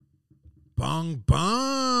Bung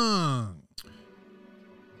bung.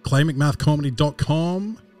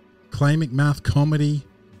 ClayMcMathComedy.com.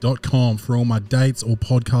 ClayMcMathComedy.com for all my dates or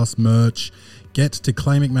podcast merch. Get to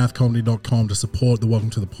ClayMcMathComedy.com to support the Welcome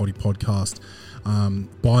to the Potty podcast.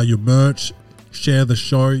 Buy your merch. Share the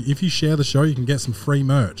show. If you share the show, you can get some free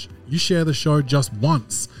merch. You share the show just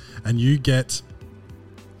once and you get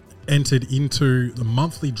entered into the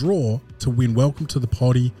monthly draw to win Welcome to the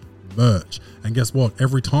Potty merch. And guess what?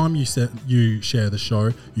 Every time you share the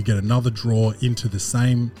show, you get another draw into the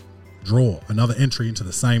same draw, another entry into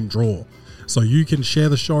the same draw. So you can share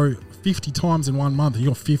the show 50 times in 1 month. You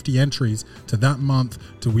got 50 entries to that month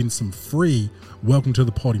to win some free Welcome to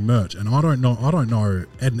the Potty merch. And I don't know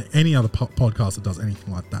any other podcast that does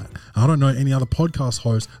anything like that. I don't know any other podcast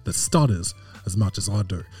host that stutters as much as I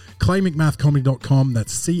do. ClayMcMathComedy.com.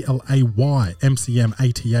 That's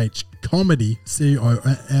ClayMcMath comedy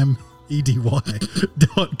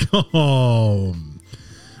COMEDY.com.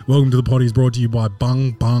 Welcome to the Potty is brought to you by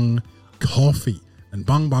Bung Bung Coffee. And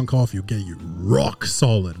Bung Bung Coffee will get you rock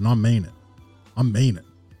solid. And I mean it.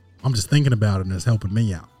 I'm just thinking about it and it's helping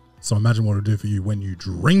me out. So imagine what it'll do for you when you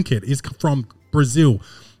drink it. It's from Brazil,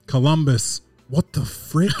 Columbus. What the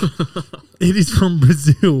frick? It is from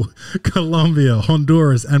Brazil, Colombia,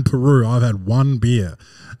 Honduras, and Peru. I've had one beer.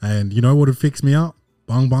 And you know what would fix me up?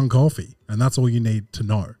 Bung Bung Coffee. And that's all you need to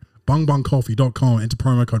know. BungBungCoffee.com. Enter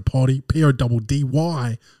promo code PODDY,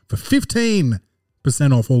 PODDY, for 15%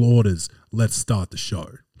 off all orders. Let's start the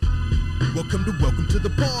show. Welcome to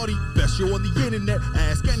the party. Best show on the internet.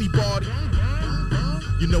 Ask anybody.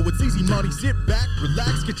 You know it's easy money. Sit back,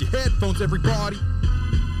 relax, get your headphones, everybody.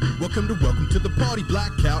 Welcome to the party.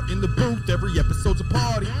 Blackout in the booth. Every episode's a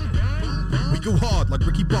party. We go hard like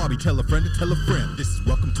Ricky Bobby. Tell a friend to tell a friend. This is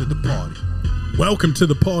Welcome to the Party. Welcome to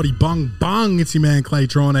the party, bung bung. It's your man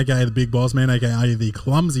Tyrone, aka the Big Boss Man, aka the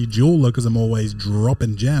Clumsy Jeweler, because I'm always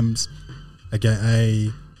dropping gems, aka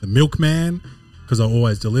the Milkman, because I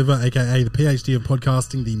always deliver, aka the PhD of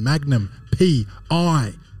podcasting, the Magnum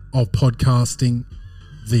P.I. of podcasting,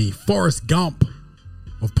 the Forrest Gump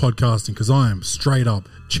of podcasting, because I am straight up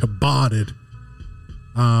ciabatted.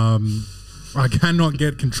 I cannot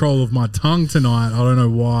get control of my tongue tonight. I don't know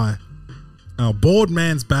why. Our board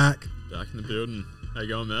man's back. Back in the building. How you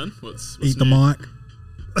going, man? What's Eat the new? mic.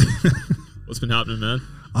 What's been happening, man?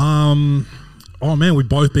 Oh man, we've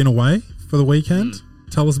both been away for the weekend.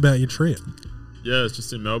 Tell us about your trip. Yeah, it's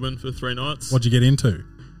just in Melbourne for 3 nights. What'd you get into?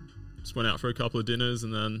 Just went out for a couple of dinners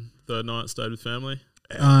and then third night stayed with family.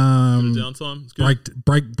 Bit of downtime. It's good.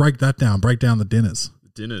 Break that down. Break down the dinners.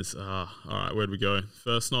 Dinners. All right, where'd we go?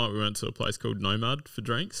 First night we went to a place called Nomad for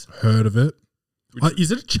drinks. Heard of it.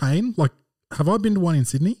 Is it a chain? Like, have I been to one in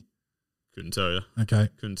Sydney? Couldn't tell you. Okay.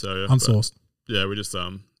 Couldn't tell you. Unsourced. Yeah, we just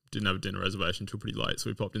didn't have a dinner reservation until pretty late, so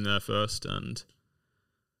we popped in there first and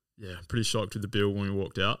yeah, pretty shocked with the bill when we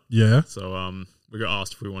walked out. Yeah. So we got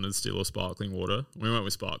asked if we wanted steel or sparkling water. We went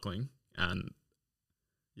with sparkling and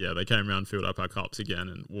yeah, they came around, filled up our cups again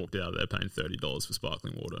and walked out of there paying $30 for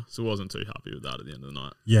sparkling water. So wasn't too happy with that at the end of the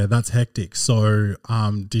night. Yeah, that's hectic. So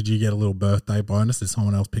did you get a little birthday bonus? Did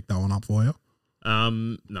someone else pick that one up for you?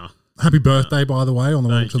 No. Happy birthday, by the way, on the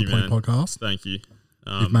Welcome to the Point Point podcast. Thank you.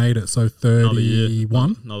 You've made it. So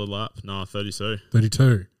 31? Another lap. No, 32.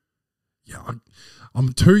 32. Yeah,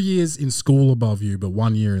 I'm 2 years in school above you, but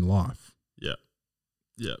 1 year in life. Yeah.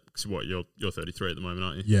 Yeah. Because what, you're 33 at the moment,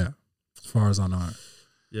 aren't you? Yeah, as far as I know.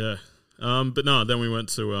 Yeah. But no, then we went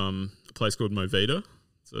to a place called Movida.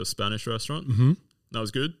 It's a Spanish restaurant. Mm-hmm. That was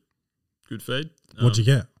good. Good feed. What'd you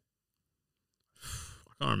get? I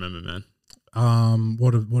can't remember, man.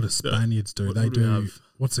 What do Spaniards do? They do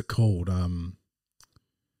what's it called?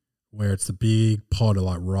 Where it's a big pot of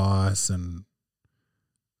like rice and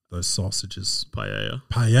those sausages. Paella.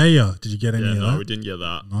 Paella. Did you get any of that? No, we didn't get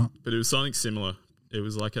that. No. But it was something similar. It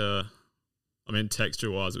was like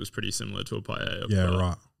texture-wise, it was pretty similar to a paella. Yeah,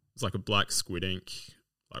 right. It was like a black squid ink,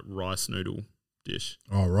 like rice noodle dish.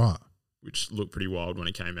 Oh, right. Which looked pretty wild when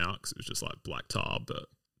it came out because it was just like black tar, but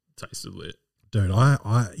tasted lit. Dude, I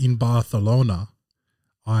in Barcelona,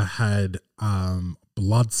 I had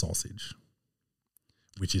blood sausage,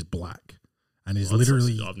 which is black, and is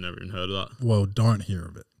literally. I've never even heard of that. Well, don't hear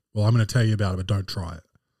of it. Well, I'm going to tell you about it, but don't try it.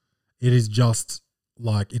 It is just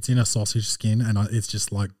like it's in a sausage skin, and it's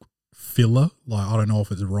just like filler. Like I don't know if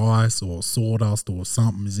it's rice or sawdust or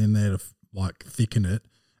something is in there to like thicken it,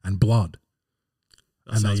 and blood.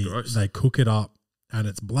 That sounds gross. They cook it up, and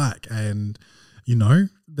it's black, and. You know,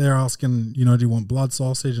 they're asking, do you want blood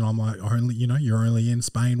sausage? And I'm like, you're only in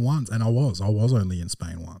Spain once. And I was only in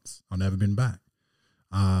Spain once. I've never been back.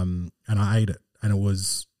 And I ate it and it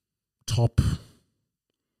was top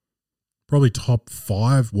probably top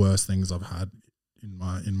 5 worst things I've had in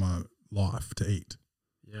my life to eat.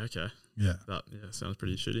 Yeah, okay. Yeah. That sounds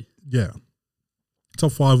pretty shitty. Yeah.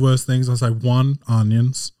 Top 5 worst things. I'd say 1,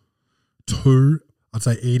 onions. 2, I'd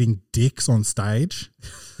say eating dicks on stage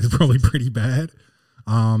is probably pretty bad.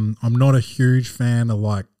 I'm not a huge fan of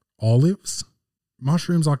like olives.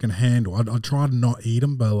 Mushrooms I can handle. I try to not eat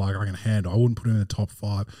them, but like I can handle. I wouldn't put them in the top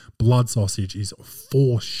 5. Blood sausage is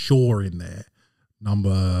for sure in there.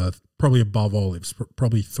 Number probably above olives.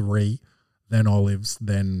 Probably 3, then olives,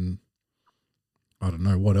 then I don't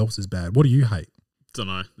know what else is bad. What do you hate? Don't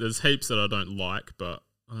know. There's heaps that I don't like, but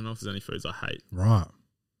I don't know if there's any foods I hate. Right.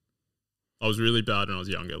 I was really bad when I was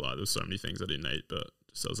younger. Like, there's so many things I didn't eat, but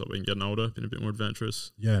just as I've been getting older, been a bit more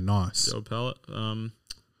adventurous. Yeah, nice. The old palate.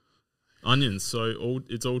 Onions. So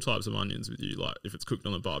it's all types of onions with you. Like, if it's cooked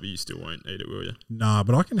on the barbie, you still won't eat it, will you? Nah,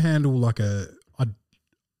 but I can handle like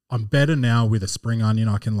I'm better now with a spring onion.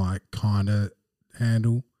 I can like kind of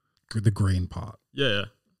handle the green part. Yeah.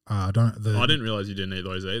 I didn't realize you didn't eat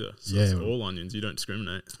those either. So yeah, it's all onions. You don't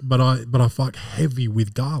discriminate. But I fuck heavy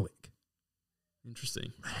with garlic.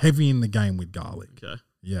 Interesting. Heavy in the game with garlic. Okay.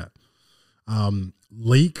 Yeah.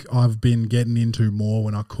 Leek I've been getting into more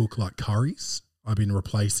when I cook like curries. I've been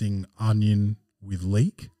replacing onion with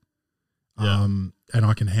leek. Yeah. And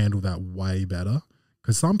I can handle that way better.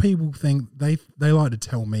 Because some people think they like to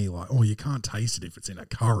tell me like, oh, you can't taste it if it's in a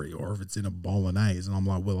curry or if it's in a bolognese. And I'm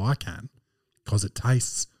like, well, I can. Because it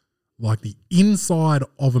tastes like the inside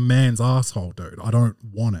of a man's asshole, dude. I don't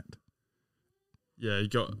want it. Yeah, you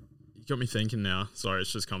got me thinking now. Sorry,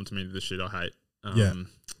 it's just come to me the shit I hate. Yeah.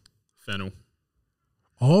 Fennel.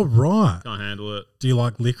 Oh, right. Can't handle it. Do you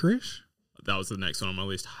like licorice? That was the next one on my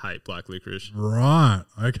list. Hate black licorice. Right.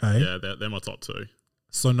 Okay. Yeah, they're my top 2.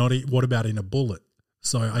 So what about in a bullet?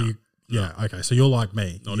 So are you? Yeah. Okay. So you're like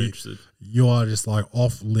me. Not interested. You are just like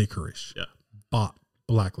off licorice. Yeah. But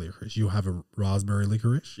black licorice. You have a raspberry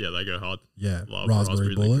licorice. Yeah, they go hard. Yeah. Love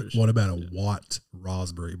raspberry bullet. licorice. What about a white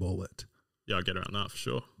raspberry bullet? Yeah, I'll get around that for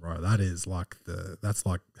sure. Right. That's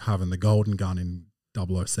like having the golden gun in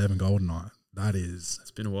 007 GoldenEye. That is. It's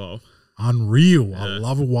been a while. Unreal. Yeah. I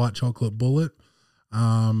love a white chocolate bullet.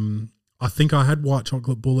 I think I had white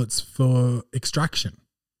chocolate bullets for Extraction.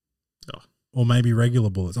 Oh. Or maybe regular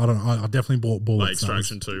bullets. I don't know. I definitely bought bullets. Like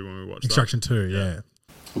Extraction 2 when we watched Extraction 2, yeah.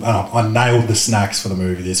 I nailed the snacks for the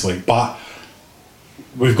movie this week, but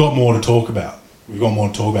we've got more to talk about.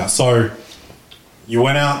 So you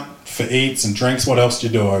went out for eats and drinks. What else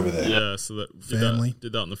did you do over there? Yeah, so Family?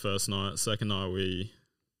 Did that on the first night. Second night we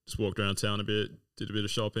just walked around town a bit, did a bit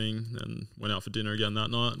of shopping, and went out for dinner again that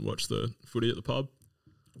night and watched the footy at the pub.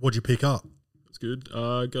 What'd you pick up? It was good.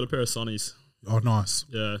 Got a pair of Sonnies. Oh, nice.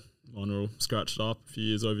 Yeah, mine were all scratched up, a few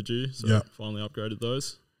years overdue, so Yep. finally upgraded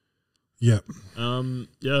those. Yep.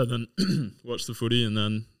 Yeah, then watched the footy, and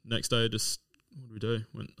then next day just, what did we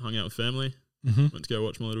do? Hung out with family. Mm-hmm. Went to go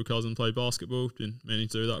watch my little cousin play basketball. Been meaning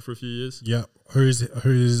to do that for a few years. Yep. Who's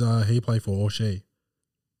he play for or she?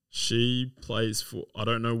 She plays for, I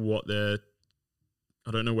don't know where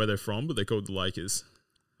they're from, but they're called the Lakers.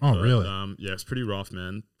 Oh, But, really? Yeah, it's pretty rough,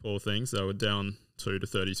 man. Poor things. They were down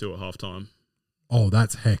 2-32 at halftime. Oh,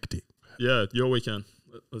 that's hectic. Yeah, your weekend.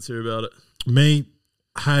 Let's hear about it. Me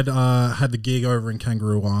had the gig over in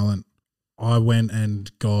Kangaroo Island. I went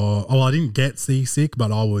and I didn't get seasick,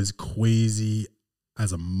 but I was queasy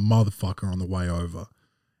as a motherfucker on the way over.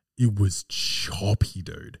 It was choppy,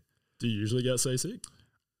 dude. Do you usually get seasick?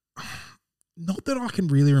 Not that I can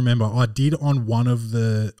really remember. I did on one of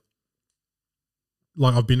the,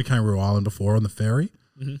 like I've been to Kangaroo Island before on the ferry,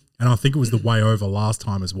 Mm-hmm. and I think it was the way over last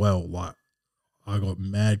time as well. Like I got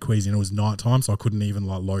mad queasy and it was nighttime, so I couldn't even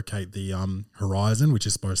like locate the horizon, which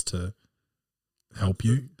is supposed to help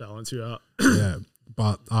you balance you out. Yeah,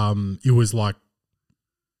 but it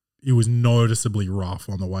was noticeably rough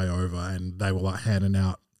on the way over, and they were like handing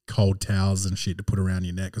out cold towels and shit to put around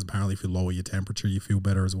your neck because apparently if you lower your temperature, you feel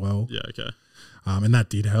better as well. Yeah, okay. And that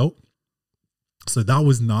did help. So that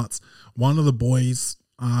was nuts. One of the boys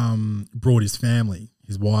brought his family,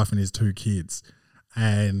 his wife and his 2 kids,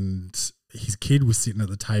 and his kid was sitting at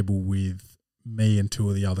the table with me and 2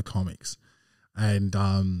 of the other comics, and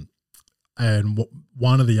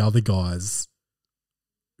one of the other guys,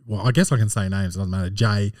 well, I guess I can say names, it doesn't matter.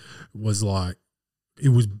 Jay was like, it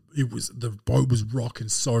was the boat was rocking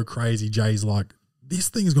so crazy. Jay's like, this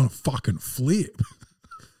thing is gonna fucking flip.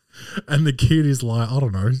 And the kid is like, I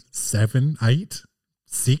don't know, 7, 8,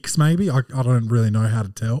 6 maybe. I don't really know how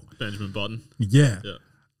to tell. Benjamin Button. Yeah.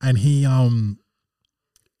 And he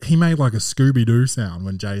made like a Scooby-Doo sound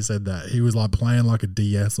when Jay said that. He was like playing like a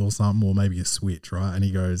DS or something, or maybe a Switch, right? And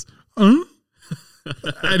he goes, huh?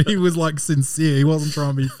 And he was like sincere. He wasn't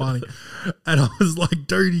trying to be funny. And I was like,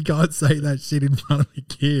 dude, you can't say that shit in front of a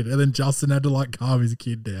kid. And then Justin had to like calm his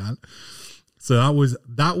kid down. So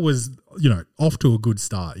that was, you know, off to a good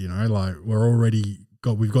start, you know, like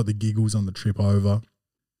we've got the giggles on the trip over.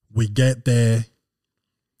 We get there,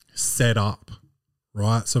 set up,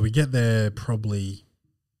 right? So we get there probably,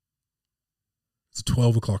 it's a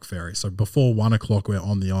 12 o'clock ferry. So before 1 o'clock, we're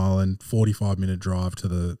on the island, 45-minute drive to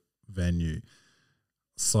the venue.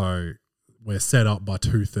 So we're set up by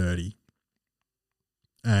 2:30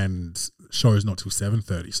 and show's not till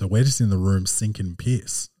 7:30. So we're just in the room sinking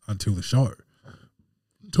piss until the show,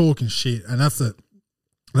 talking shit. And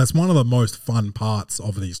that's one of the most fun parts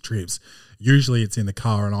of these trips. Usually it's in the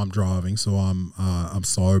car and I'm driving, so I'm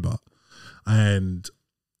sober. And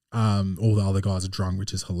all the other guys are drunk,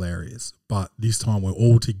 which is hilarious. But this time we're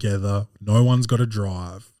all together. No one's got to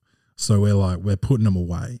drive. So we're putting them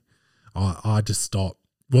away. I just stopped.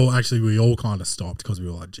 Well, actually, we all kind of stopped because we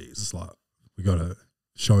were like, Jesus, like, we got a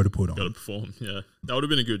show to put on. Got to perform, yeah. That would have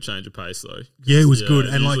been a good change of pace, though. Yeah, it was good.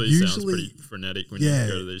 And usually sounds pretty frenetic when you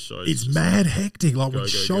go to these shows. It's mad hectic. Like, we'd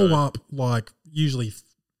show up, like, usually,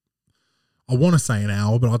 I want to say an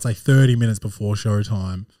hour, but I'd say 30 minutes before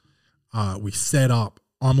showtime. We set up.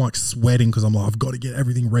 I'm like sweating because I'm like, I've got to get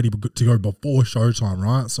everything ready to go before showtime,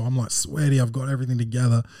 right? So I'm like sweaty. I've got everything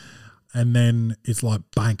together. And then it's like,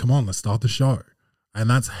 bang, come on, let's start the show. And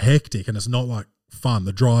that's hectic. And it's not like fun.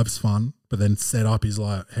 The drive's fun, but then set up is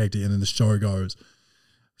like hectic. And then the show goes.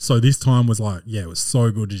 So this time was like, yeah, it was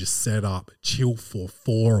so good to just set up, chill for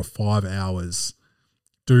 4 or 5 hours,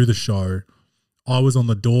 do the show. I was on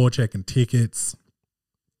the door checking tickets.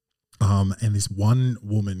 And this one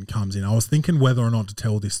woman comes in. I was thinking whether or not to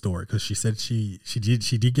tell this story because she said she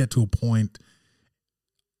did get to a point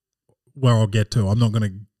where I'll get to. I'm not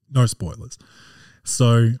going to, no spoilers.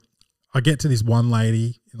 So I get to this one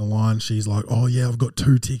lady in the line. She's like, oh yeah, I've got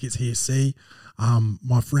 2 tickets here. See,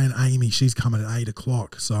 my friend Amy, she's coming at 8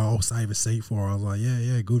 o'clock. So I'll save a seat for her. I was like,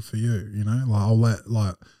 yeah, good for you. You know,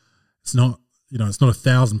 like it's not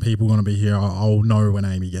 1,000 people going to be here. I'll know when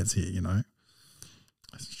Amy gets here, you know.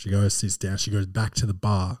 She goes, sits down. She goes back to the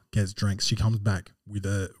bar, gets drinks. She comes back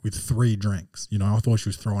with 3 drinks. You know, I thought she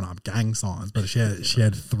was throwing up gang signs, but she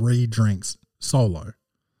had 3 drinks solo.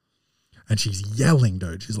 And she's yelling,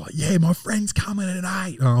 dude. She's like, yeah, my friend's coming at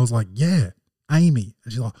 8. And I was like, yeah, Amy.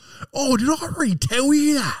 And she's like, oh, did I already tell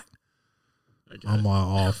you that? Okay. I'm like,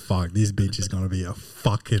 oh, fuck, this bitch is going to be a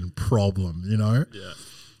fucking problem, you know? Yeah.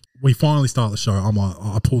 We finally start the show. I'm like,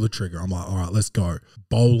 I pull the trigger. I'm like, all right, let's go.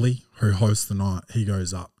 Bowley, who hosts the night, he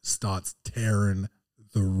goes up, starts tearing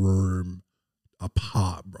the room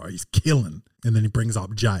apart, bro. He's killing. And then he brings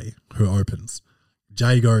up Jay, who opens.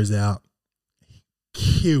 Jay goes out,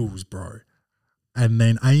 kills, bro. And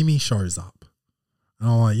then Amy shows up. And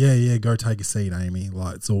I'm like, yeah, go take a seat, Amy.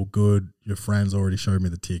 Like, it's all good. Your friends already showed me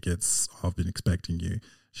the tickets. I've been expecting you.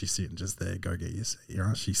 She's sitting just there. Go get your seat.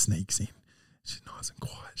 Right? She sneaks in. She's nice and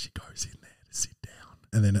quiet. She goes in there to sit down.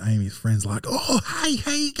 And then Amy's friend's like, oh, hey,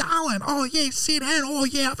 how you going? Oh, yeah, sit down. Oh,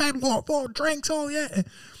 yeah, I've had like 4 drinks. Oh, yeah.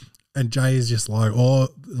 And Jay is just like, oh,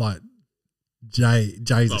 like, Jay's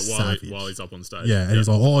like a savage. While he's up on stage. Yeah, and he's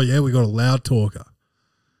like, oh, yeah, we got a loud talker.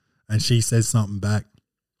 And she says something back.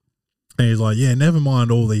 And he's like, yeah, never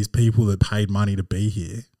mind all these people that paid money to be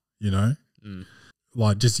here, you know? Mm.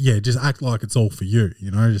 Like, just act like it's all for you,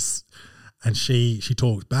 you know? And she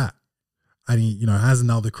talks back. And he, you know, has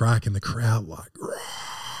another crack in the crowd, like,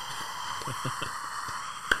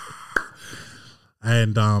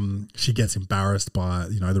 and she gets embarrassed by,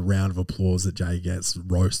 you know, the round of applause that Jay gets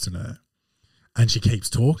roasting her, and she keeps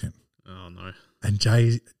talking. Oh no! And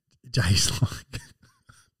Jay's like,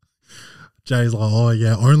 oh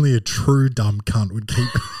yeah, only a true dumb cunt would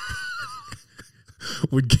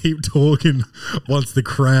keep talking once the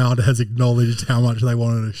crowd has acknowledged how much they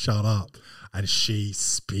wanted to shut up. And she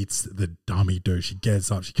spits the dummy, dude. She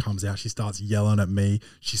gets up, she comes out, she starts yelling at me.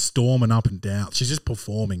 She's storming up and down. She's just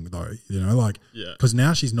performing though, you know, like, because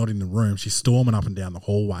now she's not in the room. She's storming up and down the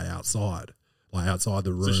hallway outside, like outside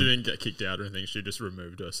the room. So she didn't get kicked out or anything. She just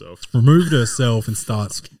removed herself and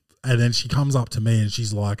starts, and then she comes up to me and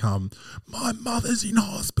she's like, my mother's in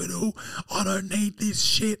hospital. I don't need this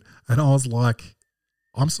shit. And I was like,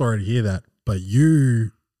 I'm sorry to hear that, but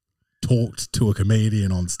you talked to a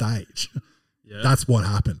comedian on stage. Yeah. That's what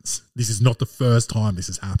happens. This is not the first time this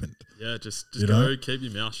has happened. Yeah, just go, keep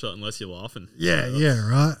your mouth shut unless you're laughing. Yeah,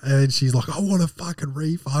 right. And she's like, I want a fucking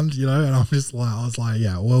refund, you know. And I was like,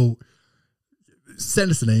 yeah, well,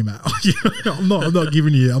 send us an email. I'm not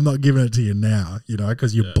giving it to you now,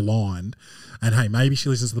 because you're blind. And hey, maybe she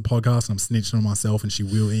listens to the podcast and I'm snitching on myself and she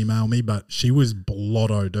will email me, but she was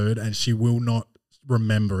blotto, dude, and she will not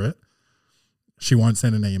remember it. She won't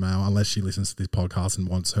send an email unless she listens to this podcast and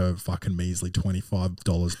wants her fucking measly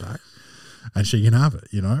 $25 back. And she can have it,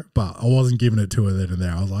 But I wasn't giving it to her then and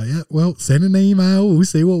there. I was like, yeah, well, send an email. We'll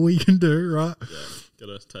see what we can do, right? Yeah,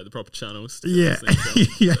 gotta take the proper channels. Yeah.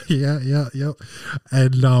 Yeah.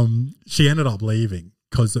 And she ended up leaving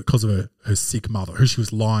because of her sick mother, who she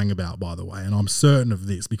was lying about, by the way. And I'm certain of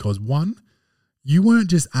this because, one, you weren't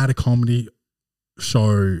just at a comedy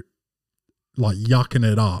show like yucking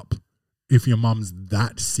it up. If your mum's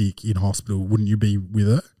that sick in hospital, wouldn't you be with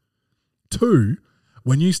her? Two,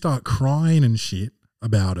 when you start crying and shit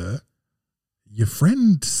about her, your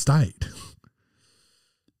friend stayed.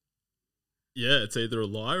 Yeah, it's either a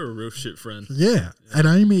lie or a real shit friend. Yeah. And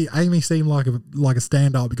Amy seemed like a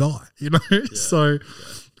stand-up guy, So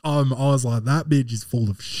I was like, that bitch is full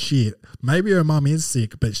of shit. Maybe her mum is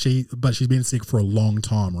sick, but she's been sick for a long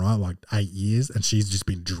time, right? Like 8 years, and she's just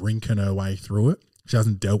been drinking her way through it. She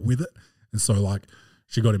hasn't dealt with it. And so, like,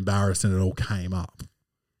 she got embarrassed and it all came up.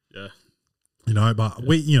 Yeah. But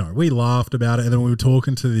we laughed about it, and then we were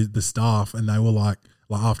talking to the staff, and they were like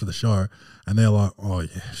after the show, and they're like, oh,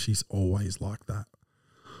 yeah, she's always like that.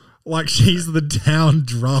 Like, she's the town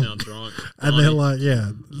drunk. And they're like,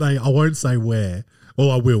 yeah, I won't say where.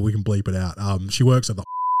 Well, I will. We can bleep it out. She works at the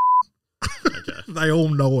Okay. They all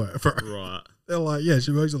know her. Right. They're like, yeah,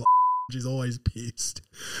 she works at the she's always pissed.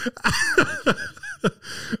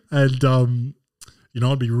 And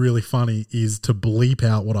it'd be really funny is to bleep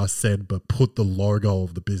out what I said, but put the logo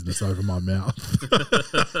of the business over my mouth.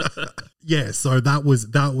 Yeah, so that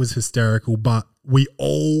was hysterical, but we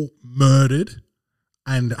all murdered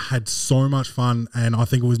and had so much fun, and I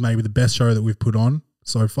think it was maybe the best show that we've put on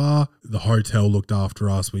so far. The hotel looked after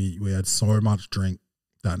us. We had so much drink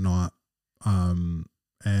that night, and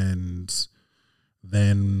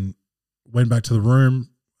then went back to the room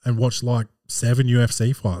and watched like 7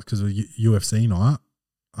 UFC fights because it was UFC night.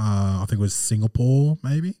 I think it was Singapore,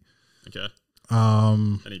 maybe. Okay.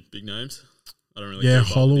 Any big names? I don't really. Yeah,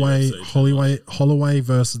 Holloway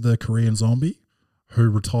versus the Korean Zombie, who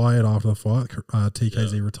retired after the fight.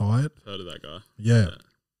 TKZ retired. Heard of that guy? Yeah.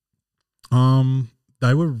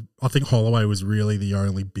 They were. I think Holloway was really the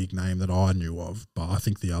only big name that I knew of, but I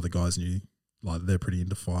think the other guys knew. Like, they're pretty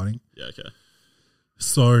into fighting. Yeah. Okay.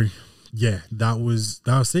 So yeah, that was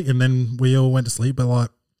sick, and then we all went to sleep at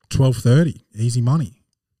like 12:30. Easy money.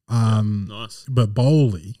 Nice. But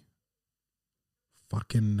Bowley,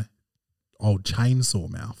 fucking old chainsaw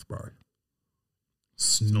mouth, bro,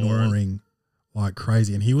 snoring like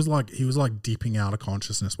crazy, and he was like dipping out of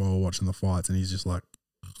consciousness while we were watching the fights, and he's just like,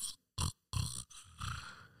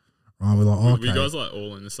 right, we're like, okay. Were you guys like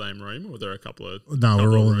all in the same room, or were there a couple of? No,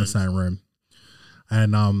 we're all in the same room,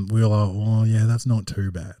 and we were like, oh yeah, that's not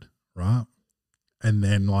too bad, right? And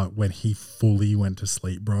then like when he fully went to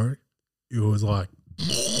sleep, bro, it was like.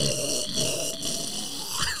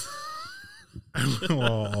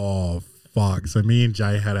 Oh fuck! So me and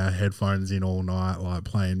Jay had our headphones in all night, like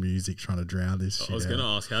playing music, trying to drown this shit. I was going to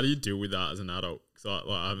ask, how do you deal with that as an adult? Because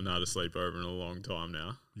I haven't had a sleepover in a long time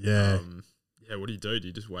now. Yeah. Yeah. What do? Do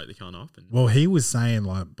you just wake the cunt up? Well, he was saying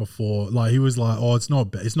like before, like he was like, "Oh, it's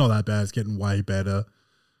not that bad. It's getting way better,"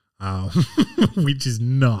 which is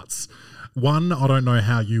nuts. One, I don't know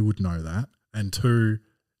how you would know that, and two,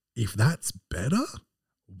 if that's better,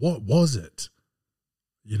 what was it?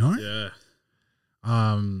 Yeah.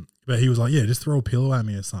 But he was like, yeah, just throw a pillow at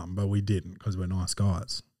me or something. But we didn't because we're nice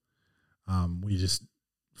guys. We just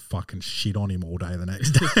fucking shit on him all day the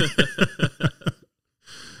next day.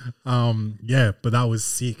 Yeah, but that was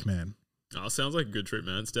sick, man. Oh, sounds like a good trip,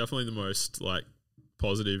 man. It's definitely the most like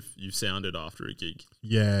positive you've sounded after a gig.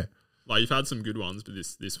 Yeah. Like you've had some good ones, but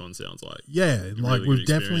this one sounds like like we've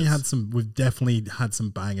definitely had some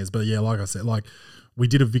bangers. But yeah, like I said, like we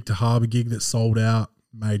did a Victor Harbour gig that sold out,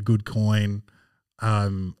 made good coin.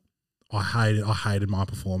 I hated my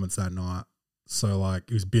performance that night. So like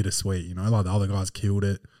it was bittersweet, like the other guys killed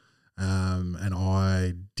it. And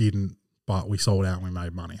I didn't, but we sold out and we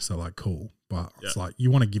made money. So like cool. But it's like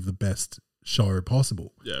you want to give the best show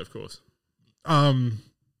possible. Yeah, of course.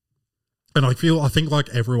 And I think like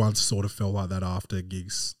everyone sort of felt like that after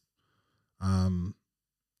gigs.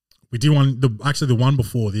 We did the one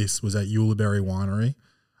before this was at Ulibarri Winery,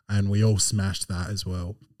 and we all smashed that as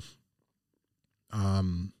well.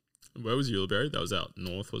 Where was Ulibarri? That was out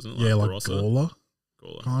north, wasn't it? Like Gawler.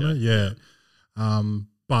 Gawler. Kind of, yeah.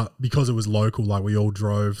 but because it was local, like we all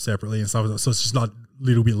drove separately and stuff, so it's just like a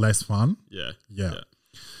little bit less fun. Yeah.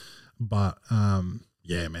 But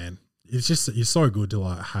yeah, man, it's so good to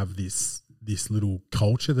like have this little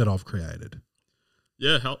culture that I've created.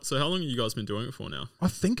 Yeah. So how long have you guys been doing it for now? I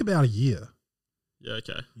think about a year. Yeah.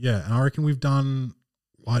 Okay. Yeah, and I reckon we've done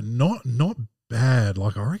like not bad.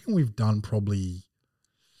 Like I reckon we've done probably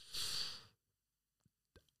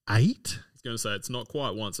 8. Going to say it's not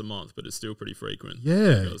quite once a month, but it's still pretty frequent.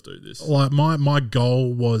 Yeah, you guys do this. Like my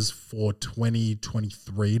goal was for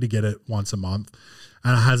 2023 to get it once a month,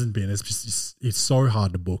 and it hasn't been. It's just it's so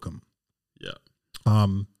hard to book them. Yeah.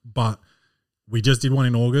 But we just did one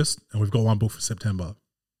in August, and we've got one booked for September.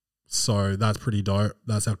 So that's pretty dope.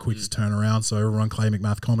 That's our quickest turnaround. So everyone,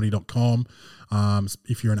 claymcmathcomedy.com.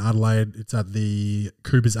 If you're in Adelaide, it's at the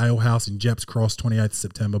Cooper's Ale House in Jeps Cross, 28th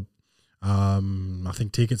September. I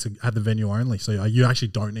think tickets are at the venue only, so you actually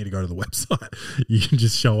don't need to go to the website. You can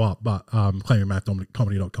just show up, but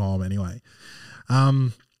claimingmathcomedy.com anyway.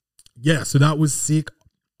 Yeah, so that was sick.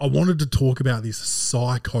 I wanted to talk about this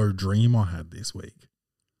psycho dream I had this week.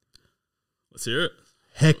 Let's hear it.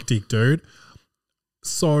 Hectic, dude.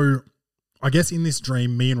 So I guess in this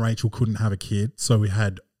dream, me and Rachel couldn't have a kid, so we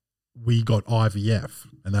got IVF,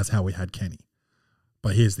 and that's how we had Kenny.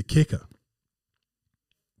 But here's the kicker.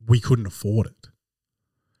 We couldn't afford it.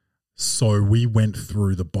 So we went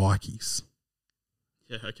through the bikies.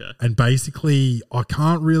 Yeah, okay. And basically, I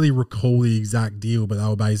can't really recall the exact deal, but they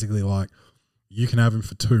were basically like, you can have him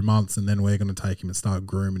for 2 months and then we're going to take him and start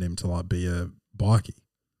grooming him to like be a bikie.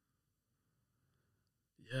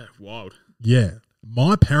 Yeah, wild. Yeah.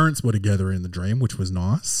 My parents were together in the dream, which was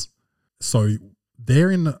nice. So they're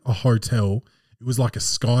in a hotel. It was like a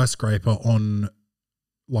skyscraper on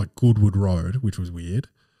like Goodwood Road, which was weird.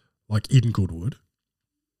 Like in Goodwood,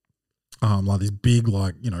 like this big,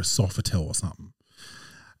 like, you know, Sofitel or something.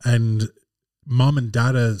 And mum and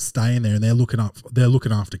dad are staying there and they're looking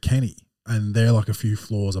after Kenny, and they're like a few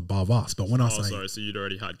floors above us. But when I say, sorry, so you'd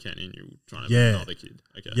already had Kenny and you were trying to have another kid.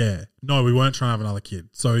 Okay. Yeah. No, we weren't trying to have another kid.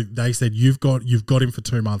 So they said, you've got him for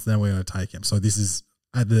 2 months, then we're going to take him. So this is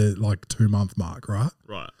at the like 2 month mark, right?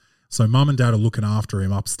 Right. So mum and dad are looking after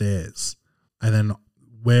him upstairs, and then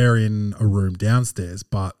we're in a room downstairs.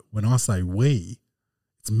 But when I say we,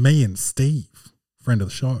 it's me and Steve, friend of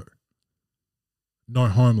the show. No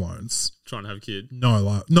home loans. Trying to have a kid?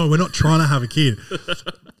 No, we're not trying to have a kid.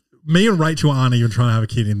 Me and Rachel aren't even trying to have a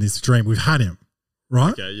kid in this dream. We've had him,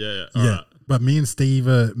 right? Okay, yeah. Yeah. Right. But me and Steve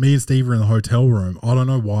are in the hotel room. I don't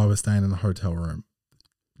know why we're staying in the hotel room.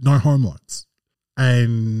 No home loans.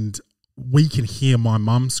 And we can hear my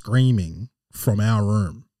mum screaming from our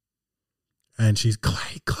room. And she's,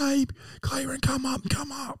 Clay, come up.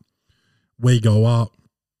 We go up,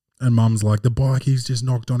 and mum's like, the bikies just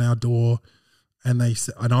knocked on our door. And I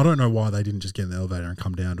don't know why they didn't just get in the elevator and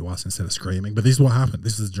come down to us instead of screaming. But this is what happened.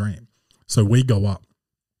 This is a dream. So we go up.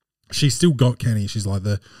 She's still got Kenny. She's like,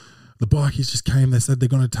 the bikies just came. They said they're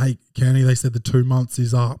going to take Kenny. They said the 2 months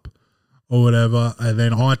is up or whatever. And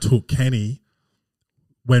then I took Kenny,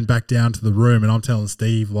 went back down to the room, and I'm telling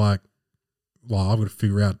Steve, like, well, I've got to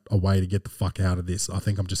figure out a way to get the fuck out of this. I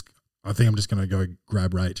think I'm just going to go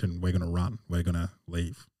grab Rach and we're going to run. We're going to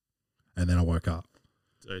leave. And then I woke up.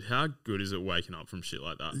 Dude, how good is it waking up from shit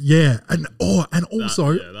like that? Yeah. And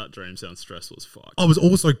also, that dream sounds stressful as fuck. I was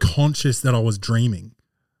also conscious that I was dreaming.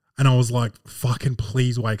 And I was like, fucking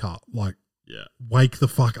please wake up. Like, yeah, wake the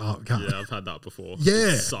fuck up. Yeah, I've had that before. Yeah.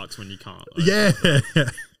 It sucks when you can't. Like, yeah.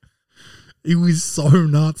 It was so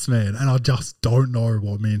nuts, man. And I just don't know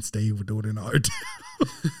what me and Steve were doing in the hotel.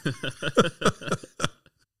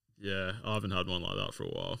 Yeah, I haven't had one like that for a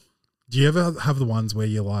while. Do you ever have the ones where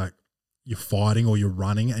you're fighting or you're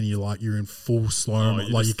running and you're in full slow,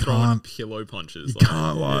 like you can't pillow punches. You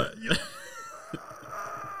can't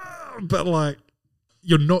but like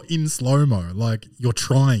you're not in slow mo. Like you're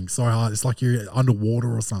trying so hard. It's like you're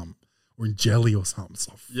underwater or something, or in jelly or something.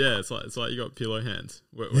 So yeah, it's like you got pillow hands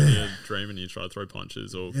when you're dreaming. You try to throw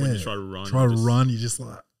punches, or when you try to run. You're just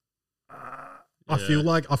like. I feel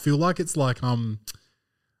like it's like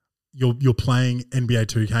you're playing NBA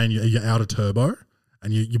 2K and you're out of turbo.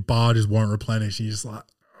 And your bar just won't replenish. And you're just like,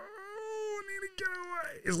 oh, I need to get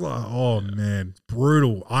away. It's like, oh, man,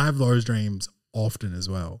 brutal. I have those dreams often as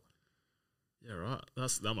well. Yeah, right.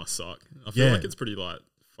 That must suck. I feel like it's pretty like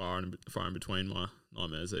far in between my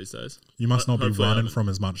nightmares these days. You must not be running from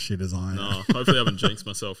as much shit as I am. No, hopefully I haven't jinxed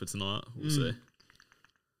myself for tonight. We'll see.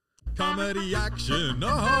 Comedy, action,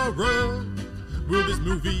 horror. Will this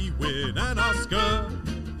movie win an Oscar?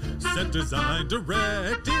 Set design,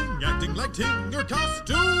 directing, acting, lighting, or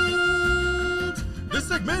costumes. This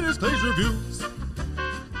segment is Clay's Reviews.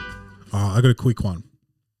 I got a quick one.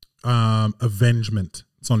 Avengement.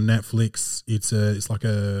 It's on Netflix. It's like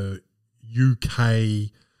a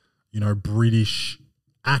UK, British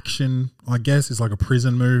action, I guess. It's like a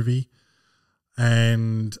prison movie.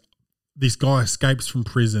 And this guy escapes from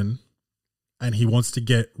prison and he wants to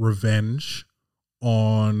get revenge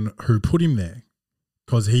on who put him there.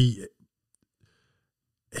 Because he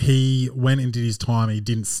went and did his time. He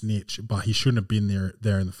didn't snitch, but he shouldn't have been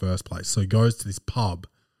there in the first place. So he goes to this pub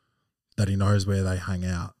that he knows where they hang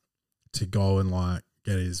out to go and like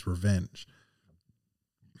get his revenge.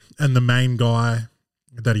 And the main guy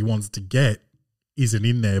that he wants to get isn't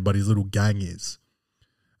in there, but his little gang is.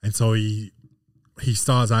 And so he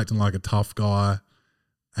starts acting like a tough guy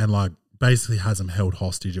and like basically has him held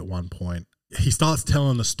hostage at one point. He starts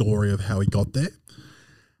telling the story of how he got there.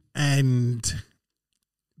 And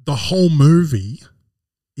the whole movie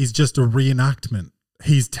is just a reenactment.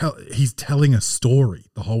 He's telling a story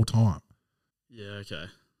the whole time. Yeah, okay.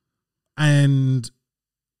 And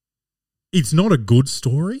it's not a good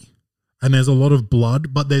story, and there's a lot of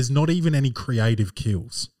blood, but there's not even any creative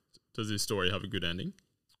kills. Does this story have a good ending?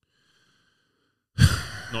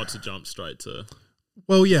 Not to jump straight to...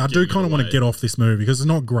 Well, yeah, I do kind of want to get off this movie because it's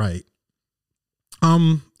not great.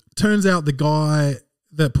 Turns out the guy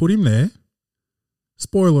that put him there,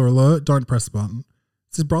 spoiler alert, don't press the button,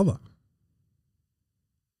 it's his brother.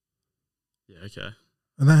 Yeah, okay.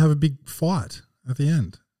 And they have a big fight at the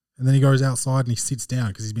end. And then he goes outside and he sits down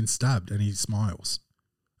because he's been stabbed and he smiles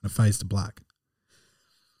and it fades to black.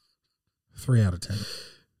 3 out of 10.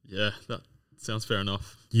 Yeah, that sounds fair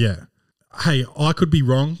enough. Yeah. Hey, I could be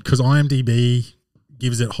wrong because IMDb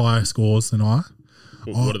gives it higher scores than I.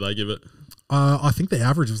 What do they give it? I think the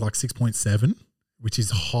average was like 6.7, which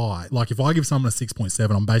is high. Like if I give someone a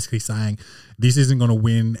 6.7, I'm basically saying this isn't going to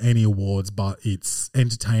win any awards, but it's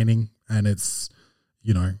entertaining and it's,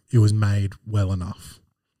 it was made well enough.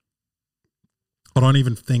 I don't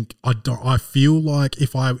even think I feel like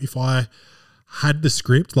if I had the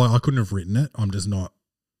script, like I couldn't have written it. I'm just not.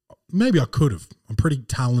 Maybe I could have. I'm pretty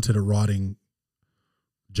talented at writing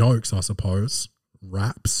jokes, I suppose.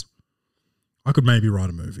 Raps. I could maybe write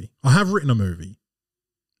a movie. I have written a movie.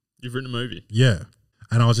 You've written a movie? Yeah.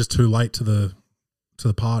 And I was just too late to the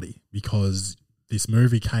party because this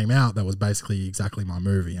movie came out that was basically exactly my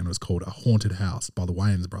movie and it was called A Haunted House by the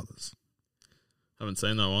Wayans brothers. Haven't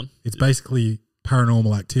seen that one. It's basically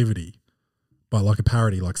Paranormal Activity, but like a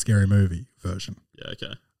parody, like Scary Movie version. Yeah,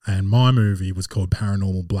 okay. And my movie was called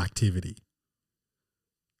Paranormal Blacktivity.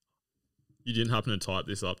 You didn't happen to type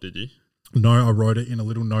this up, did you? No, I wrote it in a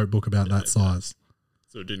little notebook about that size.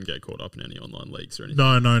 So it didn't get caught up in any online leaks or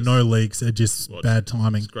anything? No leaks. It just bad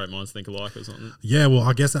timing. Great minds think alike or something? Yeah, well,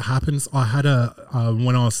 I guess it happens. I had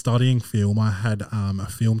when I was studying film, I had a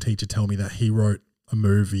film teacher tell me that he wrote a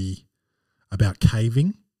movie about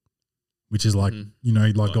caving, which is like,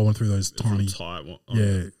 like going through those tiny... tight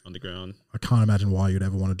underground. I can't imagine why you'd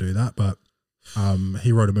ever want to do that, but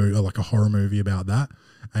he wrote a movie, like a horror movie about that.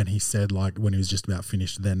 And he said like when he was just about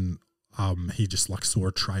finished, then he just like saw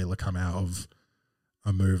a trailer come out of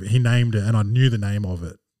a movie. He named it and I knew the name of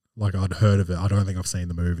it. Like I'd heard of it. I don't think I've seen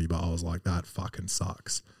the movie, but I was like, that fucking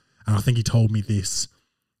sucks. And I think he told me this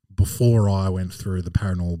before I went through the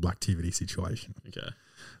Paranormal Blacktivity situation. Okay.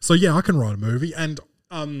 So yeah, I can write a movie and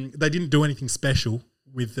they didn't do anything special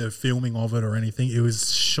with the filming of it or anything. It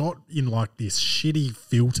was shot in like this shitty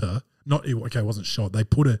filter. It wasn't shot. They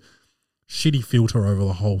put a shitty filter over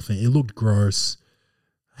the whole thing. It looked gross.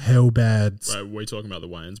 Hell bad. Right, we're talking about the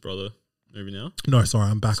Wayans brother movie now? No, sorry,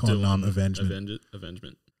 I'm back Still on Avengement.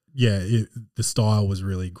 Avengement. Yeah, the style was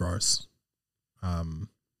really gross. 3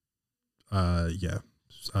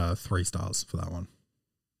 stars for that one.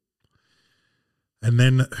 And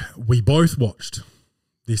then we both watched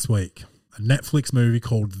this week a Netflix movie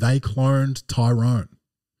called They Cloned Tyrone.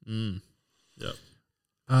 Yep.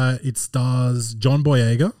 It stars John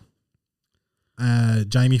Boyega,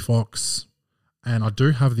 Jamie Foxx, and I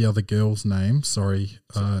do have the other girl's name. Sorry,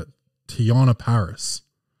 Tiana Paris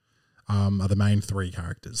are the main 3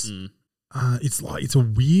 characters. It's a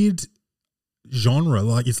weird genre.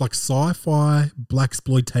 Like it's like sci-fi,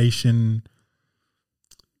 blaxploitation,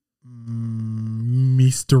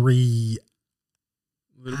 mystery,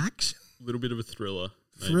 action. A little bit of a thriller.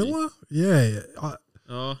 Maybe. Thriller? Yeah.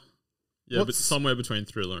 But somewhere between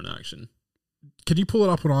thriller and action. Can you pull it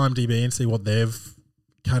up on IMDb and see what they've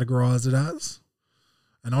categorized it as?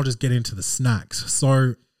 And I'll just get into the snacks.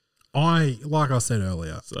 So like I said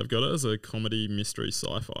earlier. So I've got it as a comedy, mystery,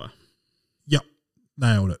 sci-fi. Yep.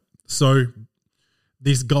 Nailed it. So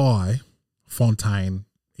this guy, Fontaine,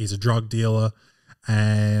 he's a drug dealer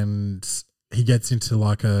and he gets into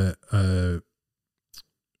like a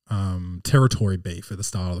territory beef at the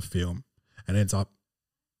start of the film and ends up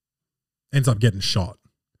getting shot.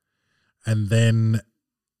 And then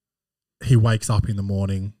he wakes up in the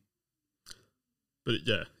morning. But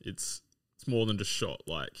yeah, it's more than just shot.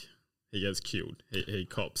 Like, he gets killed. He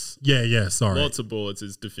cops. Yeah, sorry. Lots of bullets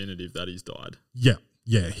is definitive that he's died. Yeah,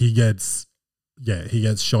 he gets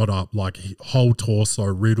shot up, like whole torso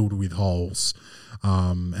riddled with holes.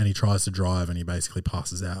 And he tries to drive and he basically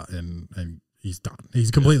passes out and he's done.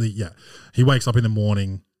 He's completely, He wakes up in the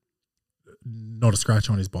morning, not a scratch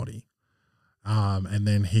on his body. And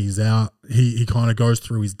then he's out. He kind of goes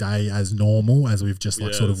through his day as normal, as we've just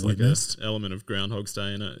sort of witnessed. Like element of Groundhog's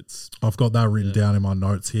Day in it. I've got that written down in my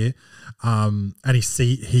notes here. And he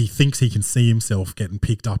thinks he can see himself getting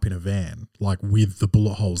picked up in a van, like with the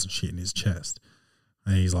bullet holes and shit in his chest.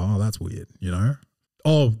 And he's like, oh, that's weird, you know?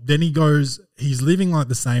 Oh, then he's living like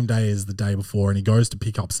the same day as the day before, and he goes to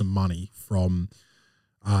pick up some money from,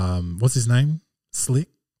 what's his name? Slick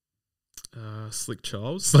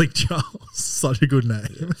Charles. Slick Charles. Such a good name.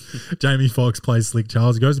 Yeah. Jamie Foxx plays Slick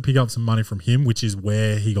Charles. He goes to pick up some money from him, which is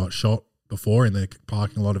where he got shot before, in the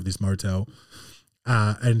parking lot of this motel.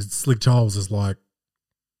 And Slick Charles is like,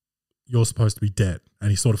 you're supposed to be dead. And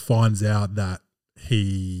he sort of finds out that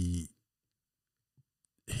he's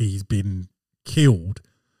been killed,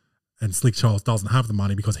 and Slick Charles doesn't have the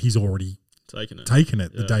money because he's already taken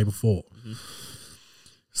it the day before. Mm-hmm.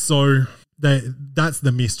 So that's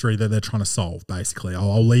the mystery that they're trying to solve, basically.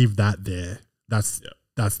 I'll leave that there. That's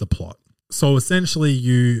the plot. So essentially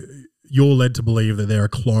you're led to believe that there are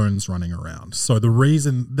clones running around. So the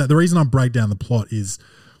reason I break down the plot is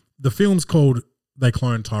the film's called They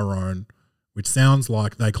Cloned Tyrone, which sounds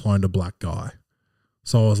like they cloned a black guy.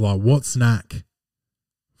 So I was like, what snack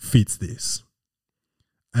fits this?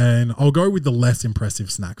 And I'll go with the less impressive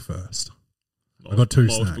snack first. I got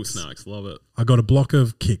multiple snacks. Love it. I got a block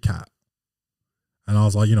of Kit Kat. And I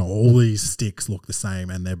was like, all these sticks look the same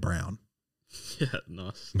and they're brown. Yeah,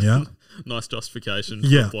 nice. Yeah. Nice justification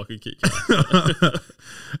for a block of Kit Kat.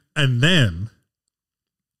 And then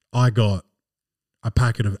I got a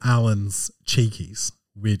packet of Allen's Cheekies,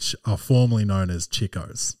 which are formerly known as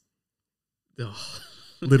Chicos. Oh.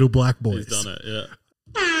 Little black boys. He's done it, yeah.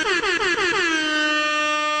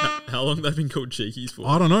 How long have they been called Cheekies for?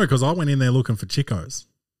 I don't know, because I went in there looking for Chicos.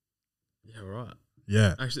 Yeah, right.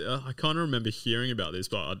 Yeah. Actually, I kind of remember hearing about this,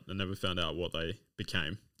 but I never found out what they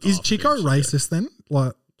became. Is Chico racist then?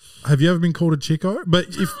 Like, have you ever been called a Chico? But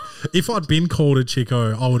if I'd been called a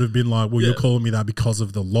Chico, I would have been like, well, you're calling me that because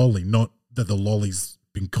of the lolly, not that the lolly's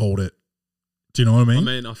been called it. Do you know what I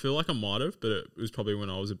mean? I feel like I might have, but it was probably when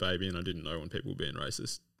I was a baby and I didn't know when people were being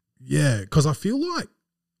racist. Yeah, because I feel like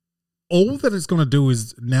all that it's going to do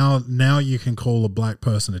is now you can call a black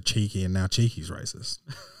person a cheeky, and now cheeky's racist.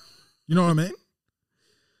 You know what I mean?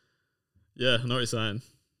 Yeah, I know what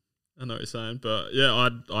you're saying. But yeah,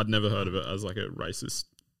 I'd never heard of it as like a racist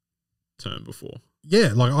term before.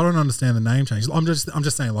 Yeah, like I don't understand the name change. I'm just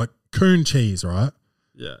saying, like, coon cheese, right?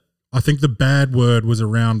 Yeah. I think the bad word was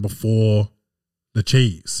around before the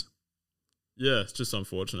cheese. Yeah, it's just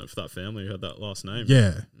unfortunate for that family who had that last name.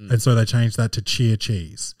 Yeah, and so they changed that to cheer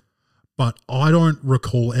cheese. But I don't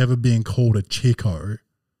recall ever being called a Chico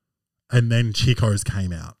and then Chicos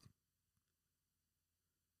came out.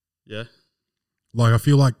 Yeah. Like, I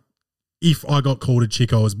feel like if I got called a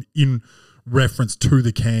Chico, it was in reference to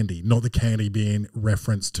the candy, not the candy being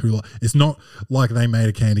referenced to, like, it's not like they made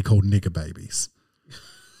a candy called Nigger Babies.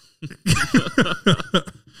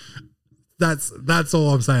 That's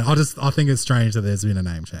all I'm saying. I think it's strange that there's been a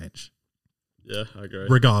name change. Yeah, I agree.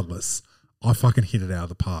 Regardless, I fucking hit it out of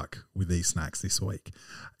the park with these snacks this week.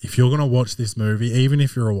 If you're going to watch this movie, even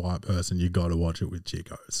if you're a white person, you got to watch it with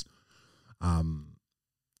Chicos.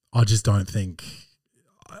 I just don't think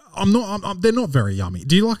they're not very yummy.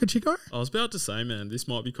 Do you like a Chico? I was about to say, man, this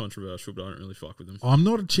might be controversial, but I don't really fuck with them. I'm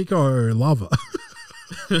not a Chico lover.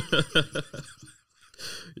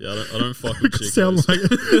 Yeah, I don't fuck with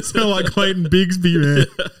Chicos. sound like Clayton Bigsby, man.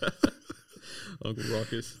 Uncle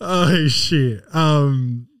Ruckus. Oh shit.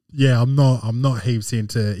 Yeah, I'm not heaps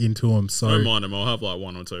into them. So I don't mind them. I'll have like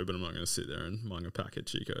one or two, but I'm not going to sit there and mung a pack of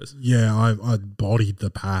Chicos. Yeah, I bodied the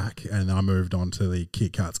pack and I moved on to the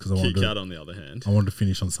Kit Kats because Kit Kat on the other hand. I wanted to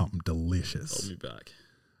finish on something delicious. Hold me back.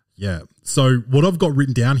 Yeah. So what I've got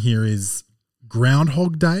written down here is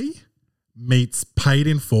Groundhog Day meets Paid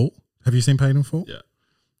in Full. Have you seen Paid in Full? Yeah.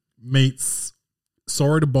 Meets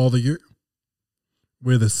Sorry to Bother You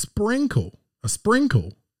with a sprinkle of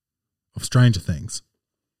Stranger Things.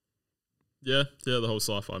 Yeah, the whole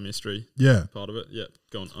sci-fi mystery Yeah. part of it. Yeah,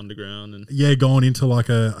 going underground and Yeah, going into like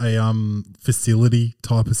a facility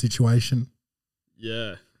type of situation.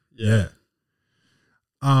 yeah.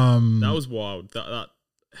 That was wild. That I'm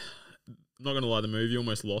not gonna lie, the movie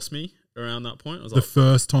almost lost me around that point. I was the like,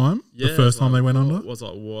 first time they went under. I was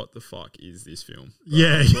like, what the fuck is this film? But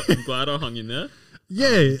Yeah, I'm glad I hung in there.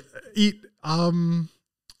 Yeah, it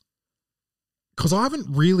because I haven't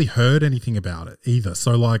really heard anything about it either.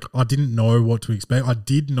 So like, I didn't know what to expect. I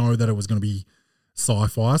did know that it was going to be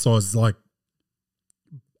sci-fi, so I was like,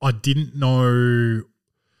 I didn't know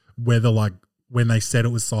whether like when they said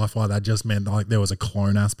it was sci-fi, that just meant like there was a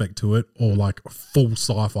clone aspect to it, or like full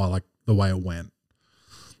sci-fi, like the way it went.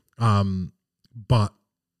 But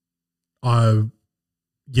it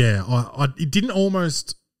didn't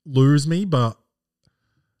almost lose me, but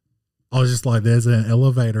I was just like, there's an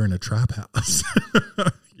elevator in a trap house.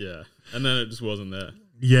 Yeah. And then it just wasn't there.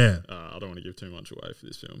 Yeah. I don't want to give too much away for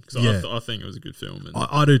this film because I think it was a good film. And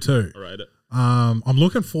I do too. I rate it. I'm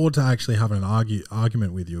looking forward to actually having an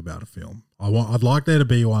argument with you about a film. I'd like there to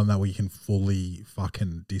be one that we can fully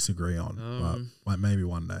fucking disagree on, but like maybe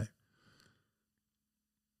one day.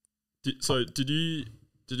 Did you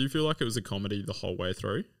feel like it was a comedy the whole way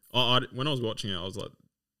through? When I was watching it, I was like,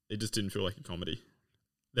 it just didn't feel like a comedy.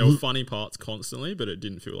 There were funny parts constantly, but it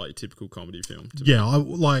didn't feel like a typical comedy film.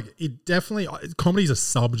 It definitely, comedy's a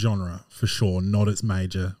subgenre for sure, not its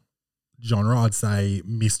major genre. I'd say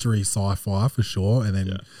mystery sci-fi for sure, and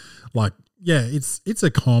then it's a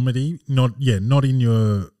comedy, not in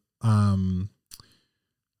your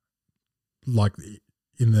like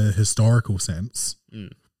in the historical sense,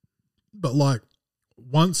 but like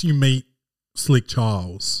once you meet Slick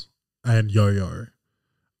Charles and Yo-Yo.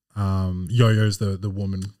 Yo-Yo's the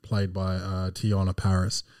woman played by Tiana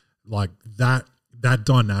Paris. Like that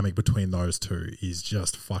dynamic between those two is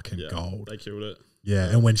just fucking gold. They killed it. Yeah,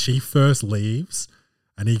 and when she first leaves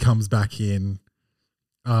and he comes back in,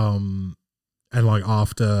 and like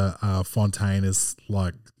after Fontaine has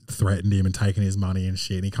like threatened him and taken his money and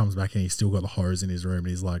shit, and he comes back and he's still got the hose in his room and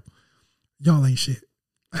he's like, y'all ain't shit.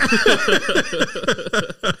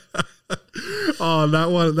 Oh,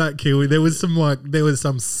 that killed me. There was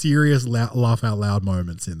some serious laugh out loud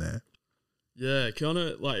moments in there. Yeah, kind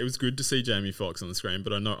of like it was good to see Jamie Foxx on the screen,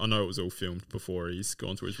 but I know it was all filmed before he's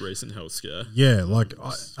gone through his recent health scare. Yeah, like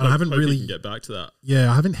I haven't really can get back to that.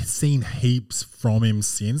 Yeah, I haven't seen heaps from him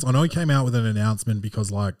since. I know he came out with an announcement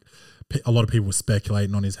because like a lot of people were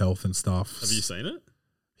speculating on his health and stuff. Have you seen it?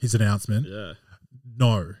 His announcement? Yeah.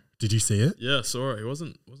 No. Did you see it? Yeah, saw it. He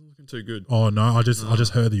wasn't looking too good. Oh no, I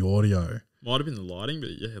just heard the audio. Might have been the lighting, but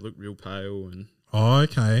yeah, he looked real pale and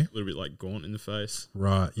okay, a little bit like gaunt in the face.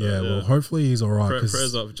 Right. Yeah. Well, hopefully he's all right.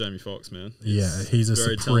 Prayers up for Jamie Foxx, man. He's a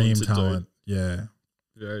supreme talent. Dude. Yeah.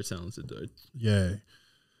 Very talented dude. Yeah.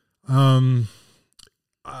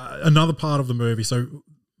 Another part of the movie. So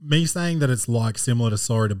me saying that it's like similar to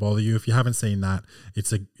Sorry to Bother You. If you haven't seen that,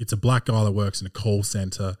 it's a black guy that works in a call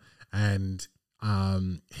center and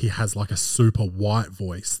he has like a super white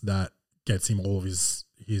voice that gets him all of his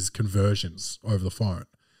conversions over the phone.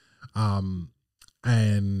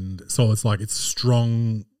 And so it's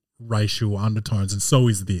strong racial undertones, and so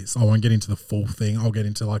is this. I won't get into the full thing. I'll get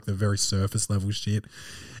into like the very surface level shit.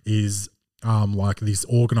 Is like this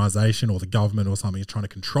organization or the government or something is trying to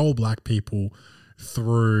control black people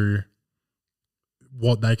through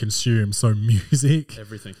what they consume. So music,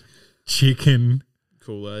 everything, chicken,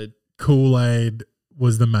 Kool-Aid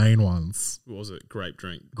was the main ones. What was it? Grape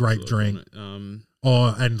drink.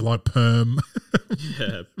 And like perm.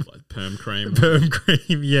 Yeah, like perm cream. Perm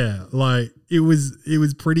cream, yeah. Like it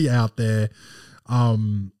was pretty out there. But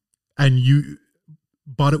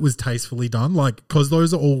it was tastefully done. Like, because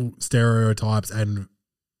those are all stereotypes and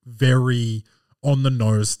very on the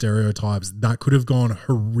nose stereotypes that could have gone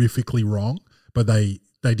horrifically wrong, but they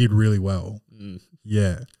did really well.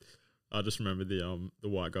 Yeah. I just remember the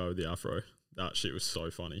white guy with the afro. That shit was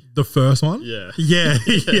so funny. The first one? Yeah. Yeah.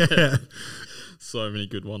 Yeah. So many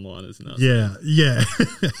good one-liners in that. Yeah. Yeah.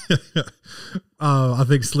 I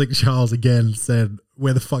think Slick Charles again said,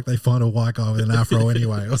 where the fuck they find a white guy with an afro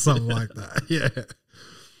anyway, or something like that. Yeah.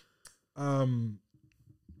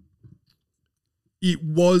 It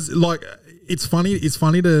was like, it's funny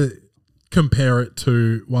to compare it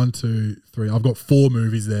to 1, 2, 3. I've got 4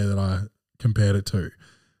 movies there that I compared it to.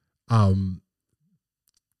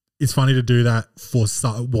 It's funny to do that for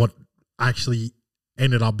what actually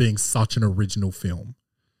ended up being such an original film.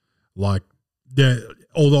 Like,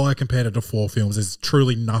 although I compared it to 4 films, there's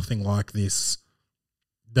truly nothing like this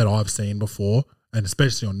that I've seen before, and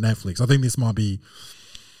especially on Netflix. I think this might be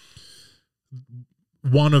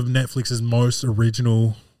one of Netflix's most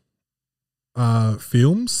original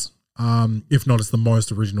films. If not, it's the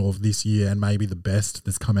most original of this year and maybe the best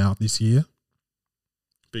that's come out this year.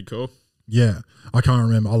 Big call. Yeah, I can't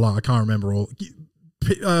remember. I can't remember all.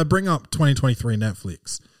 Bring up 2023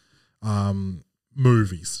 Netflix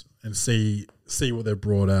movies and see what they've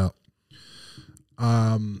brought out.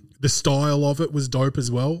 The style of it was dope as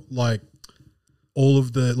well. Like all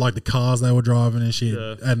of the cars they were driving and shit,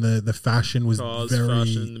 and the fashion was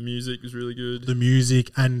fashion. The music was really good. The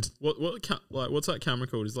music and what's that camera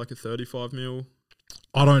called? Is like a 35 mil.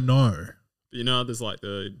 I don't know. You know, there's like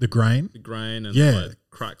the grain, and like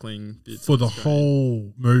crackling bits for the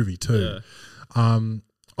whole movie too. Yeah.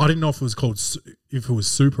 I didn't know if it was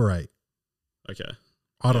Super 8. Okay.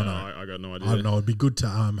 I don't know. I got no idea. I don't know. It'd be good to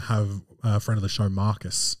have a friend of the show,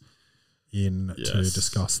 Marcus, in to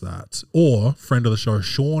discuss that. Or friend of the show,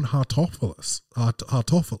 Sean Hartopoulos.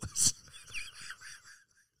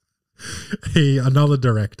 Another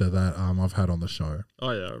director that I've had on the show.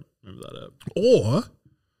 Oh, yeah. I remember that app. Or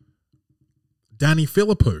Danny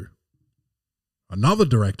Philippou, another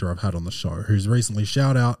director I've had on the show, who's recently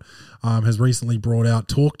has recently brought out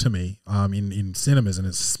Talk to Me in cinemas and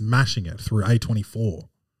is smashing it through A24.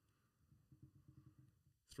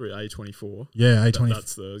 Through A24? Yeah, A24.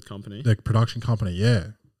 That's the company? The production company,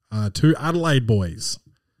 yeah. Two Adelaide boys.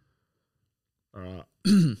 All right.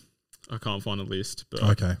 I can't find a list. But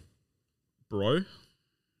okay. Bro?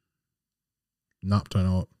 Nope, don't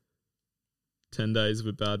know it. 10 Days of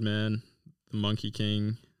a Bad Man. The Monkey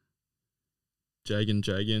King.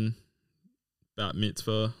 Jagan, Bat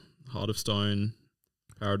Mitzvah, Heart of Stone,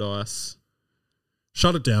 Paradise.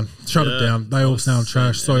 Shut it down. It down. They all sound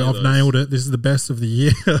trash. So I've nailed it. This is the best of the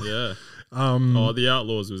year. Yeah. The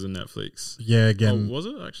Outlaws was in Netflix. Yeah, again. Oh, was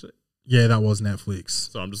it actually? Yeah, that was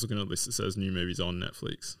Netflix. So I'm just looking at a list that says new movies on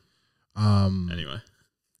Netflix. Anyway.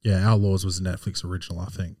 Yeah, Outlaws was a Netflix original, I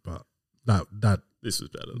think, but that this was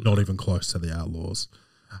better. Not even close to the Outlaws.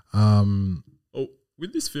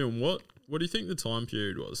 With this film, what do you think the time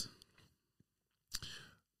period was?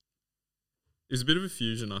 It was a bit of a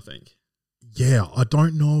fusion, I think. Yeah, I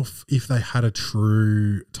don't know if they had a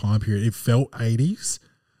true time period. It felt 80s,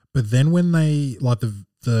 but then when they, like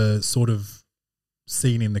the sort of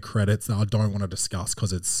scene in the credits that I don't want to discuss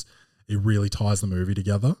because it really ties the movie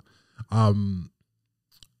together. The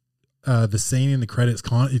scene in the credits,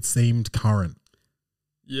 it seemed current.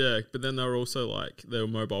 Yeah, but then there were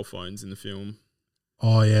mobile phones in the film.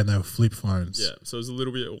 Oh yeah, and they were flip phones. Yeah, so it was a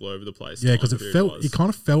little bit all over the place. Yeah, because it kind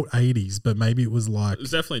of felt 80s, but maybe it was like... It was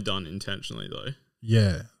definitely done intentionally though.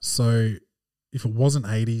 Yeah, so if it wasn't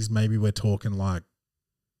 80s, maybe we're talking like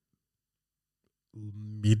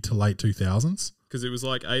mid to late 2000s. Because it was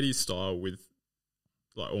like 80s style with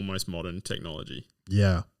like almost modern technology.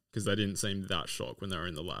 Yeah. Because they didn't seem that shocked when they were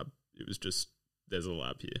in the lab. It was just... There's a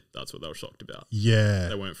lab here. That's what they were shocked about. Yeah.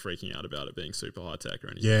 They weren't freaking out about it being super high tech or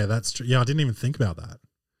anything. Yeah, that's true. Yeah, I didn't even think about that.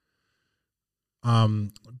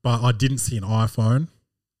 But I didn't see an iPhone.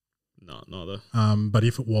 No, neither. But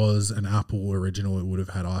if it was an Apple original, it would have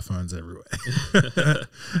had iPhones everywhere.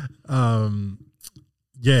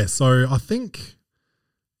 Yeah, so I think,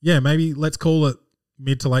 maybe let's call it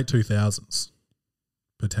mid to late 2000s,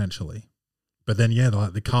 potentially. But then,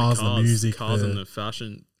 like the cars, the music. And the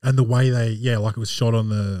fashion. And the way like it was shot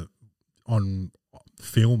on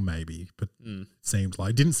film maybe, but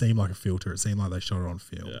it didn't seem like a filter. It seemed like they shot it on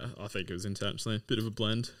film. Yeah, I think it was intentionally. Bit of a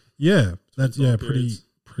blend. Yeah, that's pretty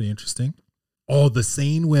interesting. Oh, the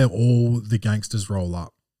scene where all the gangsters roll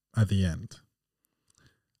up at the end.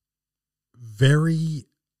 Very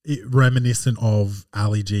reminiscent of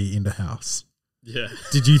Ali G in the house. Yeah.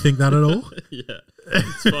 Did you think that at all? Yeah.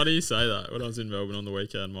 It's funny you say that. When I was in Melbourne on the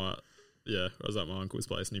weekend, I was at my uncle's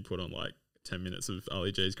place and he put on like 10 minutes of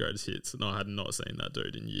Ali G's greatest hits, and I had not seen that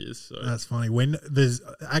dude in years. So that's funny. When there's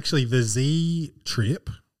actually the Z trip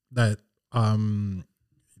that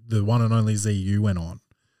the one and only ZU went on,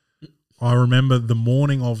 I remember the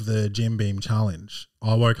morning of the Gym Beam Challenge,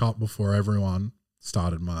 I woke up before everyone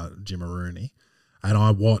started my Gym-a-rooney, and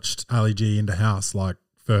I watched Ali G in the house like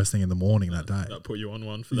first thing in the morning that day. That put you on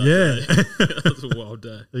one for that day. That was a wild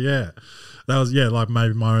day. Yeah. That was, like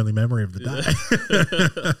maybe my only memory of the day.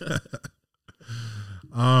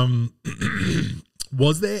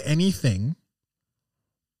 Was there anything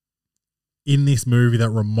in this movie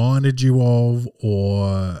that reminded you of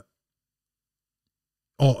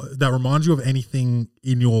that reminds you of anything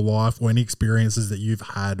in your life or any experiences that you've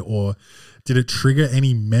had, or did it trigger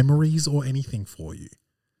any memories or anything for you?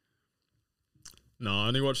 No, I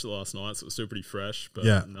only watched it last night, so it was still pretty fresh. But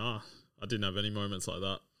I didn't have any moments like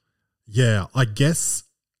that. Yeah, I guess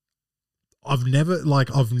I've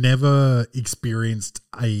never experienced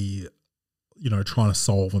a, trying to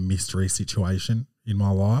solve a mystery situation in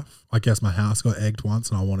my life. I guess my house got egged once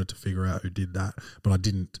and I wanted to figure out who did that, but I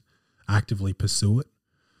didn't actively pursue it.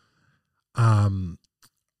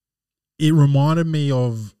 It reminded me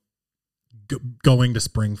of going to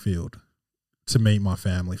Springfield to meet my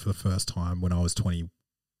family for the first time when I was 20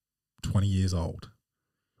 years old.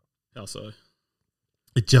 How so?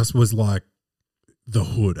 It just was like the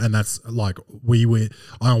hood. And that's like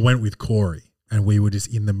I went with Corey and we were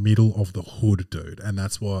just in the middle of the hood, dude. And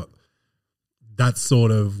that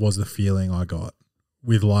sort of was the feeling I got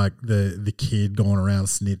with like the kid going around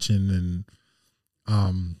snitching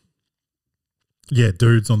and,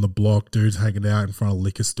 dudes on the block, dudes hanging out in front of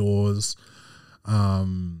liquor stores.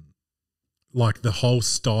 Like the whole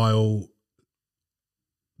style,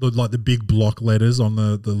 like the big block letters on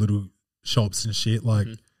the little shops and shit. Like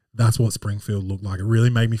that's what Springfield looked like. It really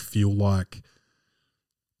made me feel like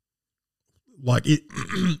it.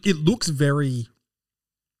 It looks very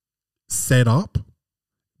set up,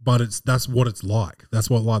 but that's what it's like. That's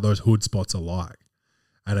what like those hood spots are like.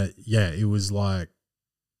 And it was like.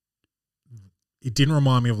 It didn't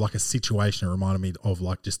remind me of like a situation. It reminded me of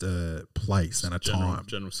like just a place and a time.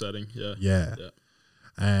 General setting, yeah. Yeah.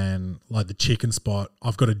 And like the chicken spot,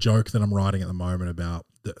 I've got a joke that I'm writing at the moment about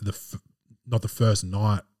not the first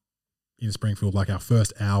night in Springfield, like our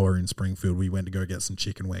first hour in Springfield, we went to go get some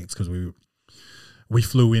chicken wings because we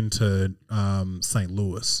flew into St.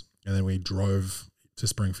 Louis and then we drove to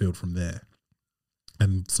Springfield from there.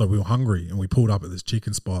 And so we were hungry and we pulled up at this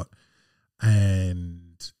chicken spot and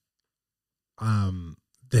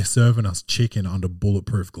they're serving us chicken under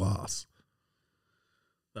bulletproof glass.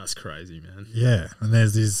 That's crazy, man. Yeah. And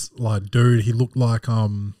there's this like dude, he looked like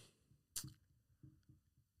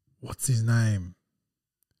what's his name?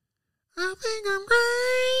 I think I'm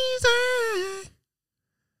crazy.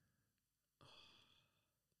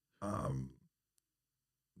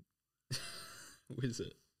 Who is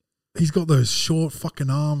it? He's got those short fucking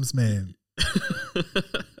arms, man.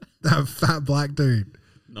 That fat black dude.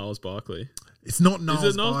 Niles Barkley. It's not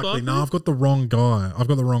Niles Barkley. No, I've got the wrong guy. I've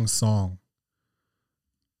got the wrong song.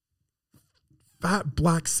 Fat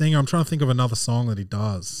black singer. I'm trying to think of another song that he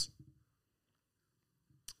does.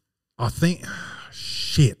 I think,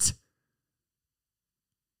 shit.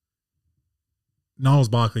 Niles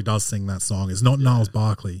Barkley does sing that song. It's not Niles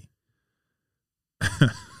Barkley.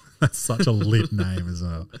 That's such a lit name as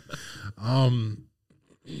well.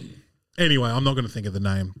 Anyway, I'm not going to think of the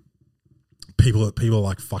name. People are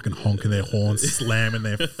like fucking honking their horns, slamming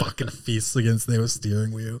their fucking fists against their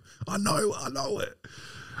steering wheel. I know it.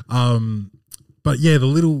 But yeah, the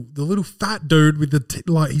little fat dude with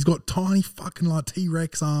the he's got tiny fucking like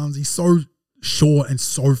T-Rex arms. He's so short and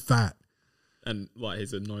so fat. And like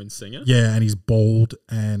he's a known singer. Yeah, and he's bald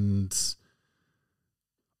and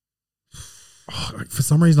for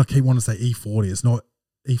some reason I keep wanting to say E40. It's not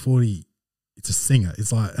E40. It's a singer.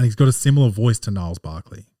 It's like, and he's got a similar voice to Niles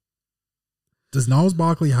Barkley. Does Niles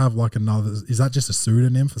Barkley have like another? Is that just a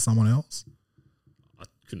pseudonym for someone else? I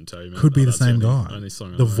couldn't tell you. Man. Could be the same guy. Only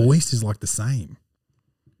song the voice is like the same.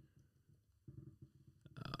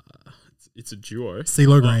 It's a duo.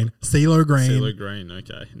 CeeLo Green. CeeLo Green. CeeLo Green.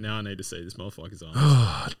 Okay, now I need to see this motherfucker's arms.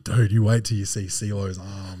 Oh, dude, you wait till you see CeeLo's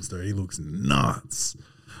arms, dude. He looks nuts.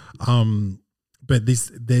 But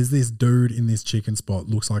there's this dude in this chicken spot,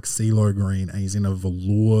 looks like CeeLo Green, and he's in a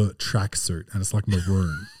velour tracksuit, and it's like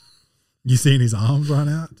maroon. You seeing his arms right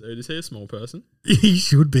now? Dude, is he a small person? He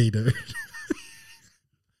should be, dude.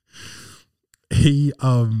 I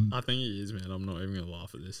think he is, man. I'm not even gonna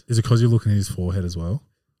laugh at this. Is it because you're looking at his forehead as well?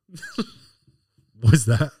 Was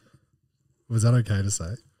that okay to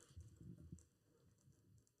say?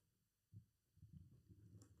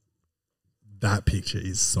 That picture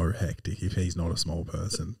is so hectic if he's not a small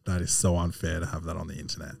person. That is so unfair to have that on the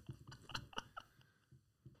internet.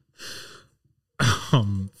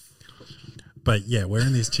 But yeah, we're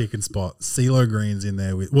in this chicken spot. CeeLo Green's in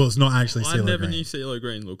there with. Well, it's not actually CeeLo Green. I never knew CeeLo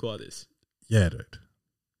Green looked like this. Yeah, dude.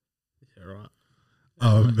 Yeah, right.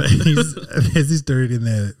 There's this dude in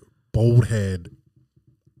there, bald head.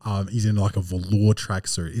 He's in like a velour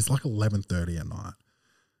tracksuit. It's like 11:30 at night.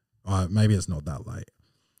 Maybe it's not that late,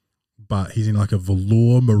 but he's in like a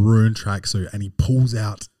velour maroon tracksuit, and he pulls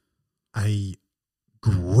out a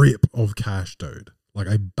grip of cash, dude, like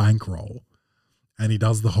a bankroll, and he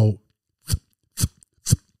does the whole.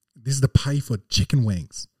 This is to pay for chicken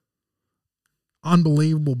wings.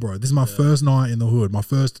 Unbelievable, bro. This is my first night in the hood, my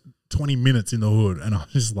first 20 minutes in the hood, and I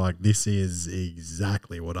was just like, this is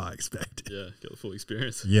exactly what I expected. Yeah, get the full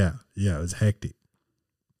experience. Yeah, it was hectic.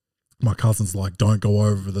 my cousin's like, don't go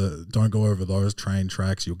over those train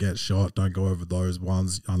tracks, you'll get shot. Don't go over those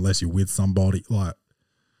ones unless you're with somebody. Like,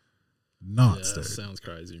 nuts, dude. Sounds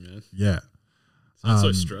crazy, man. Yeah. Sounds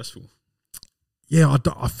so stressful. Yeah,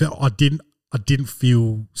 I didn't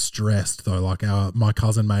feel stressed though. Like my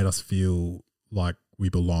cousin made us feel like we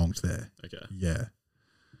belonged there. Okay. Yeah.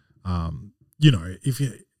 And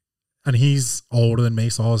he's older than me,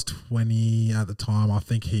 so I was 20 at the time. I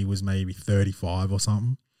think he was maybe 35 or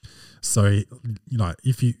something. So,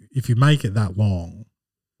 if you make it that long,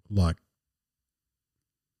 like,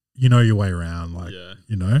 you know your way around, like, Yeah,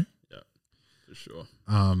 for sure.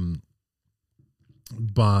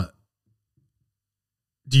 But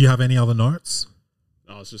do you have any other notes?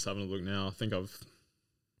 I was just having a look now. I think I've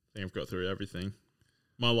got through everything.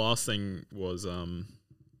 My last thing was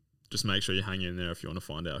just make sure you hang in there if you want to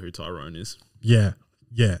find out who Tyrone is. Yeah.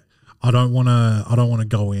 I don't want to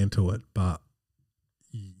go into it, but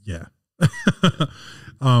yeah.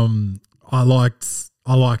 I liked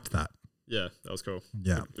that. Yeah, that was cool.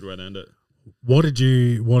 Yeah. Good way to end it. What did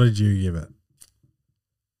you give it?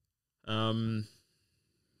 Kind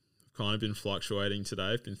of been fluctuating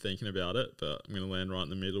today. I've been thinking about it, but I'm going to land right in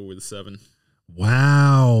the middle with a 7.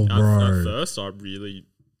 Wow, bro. At first, I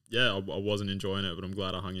wasn't enjoying it, but I'm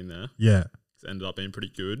glad I hung in there. Yeah. It ended up being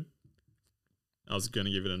pretty good. I was going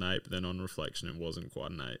to give it an 8, but then on reflection, it wasn't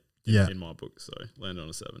quite an 8 in my book, so landed on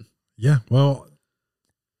a 7. Yeah, well,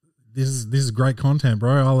 this is great content,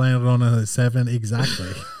 bro. I landed on a 7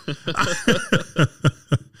 exactly.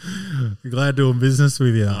 Glad doing business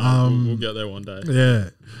with you. We'll get there one day. Yeah.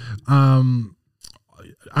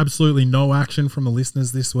 Absolutely no action from the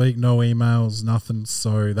listeners this week. No emails, nothing.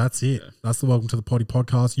 So that's it. Yeah. That's the Welcome to the Potty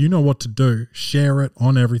podcast. You know what to do. Share it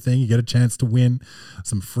on everything. You get a chance to win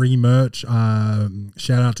some free merch.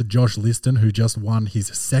 Shout out to Josh Liston, who just won his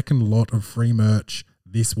second lot of free merch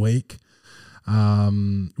this week.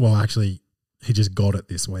 Well, actually, he just got it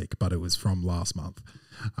this week, but it was from last month.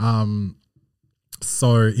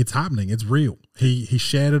 So it's happening. It's real. He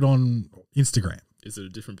shared it on Instagram. Is it a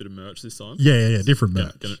different bit of merch this time? Yeah. Different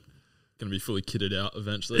merch. Gonna be fully kitted out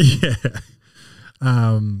eventually. Yeah.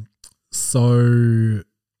 So,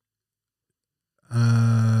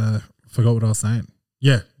 forgot what I was saying.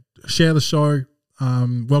 Yeah. Share the show.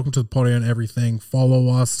 Welcome to the potty and everything. Follow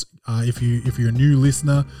us. If you're a new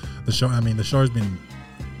listener, the show's been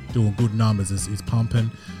doing good numbers. It's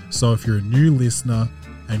pumping. So if you're a new listener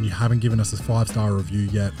and you haven't given us a 5-star review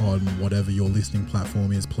yet on whatever your listening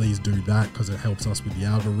platform is, please do that because it helps us with the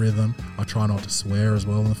algorithm. I try not to swear as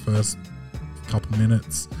well in the first couple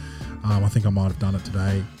minutes. I think I might have done it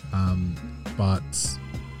today. But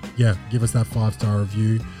yeah, give us that 5-star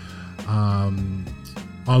review.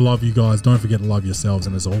 I love you guys. Don't forget to love yourselves.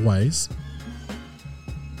 And as always,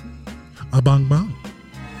 a bang bang.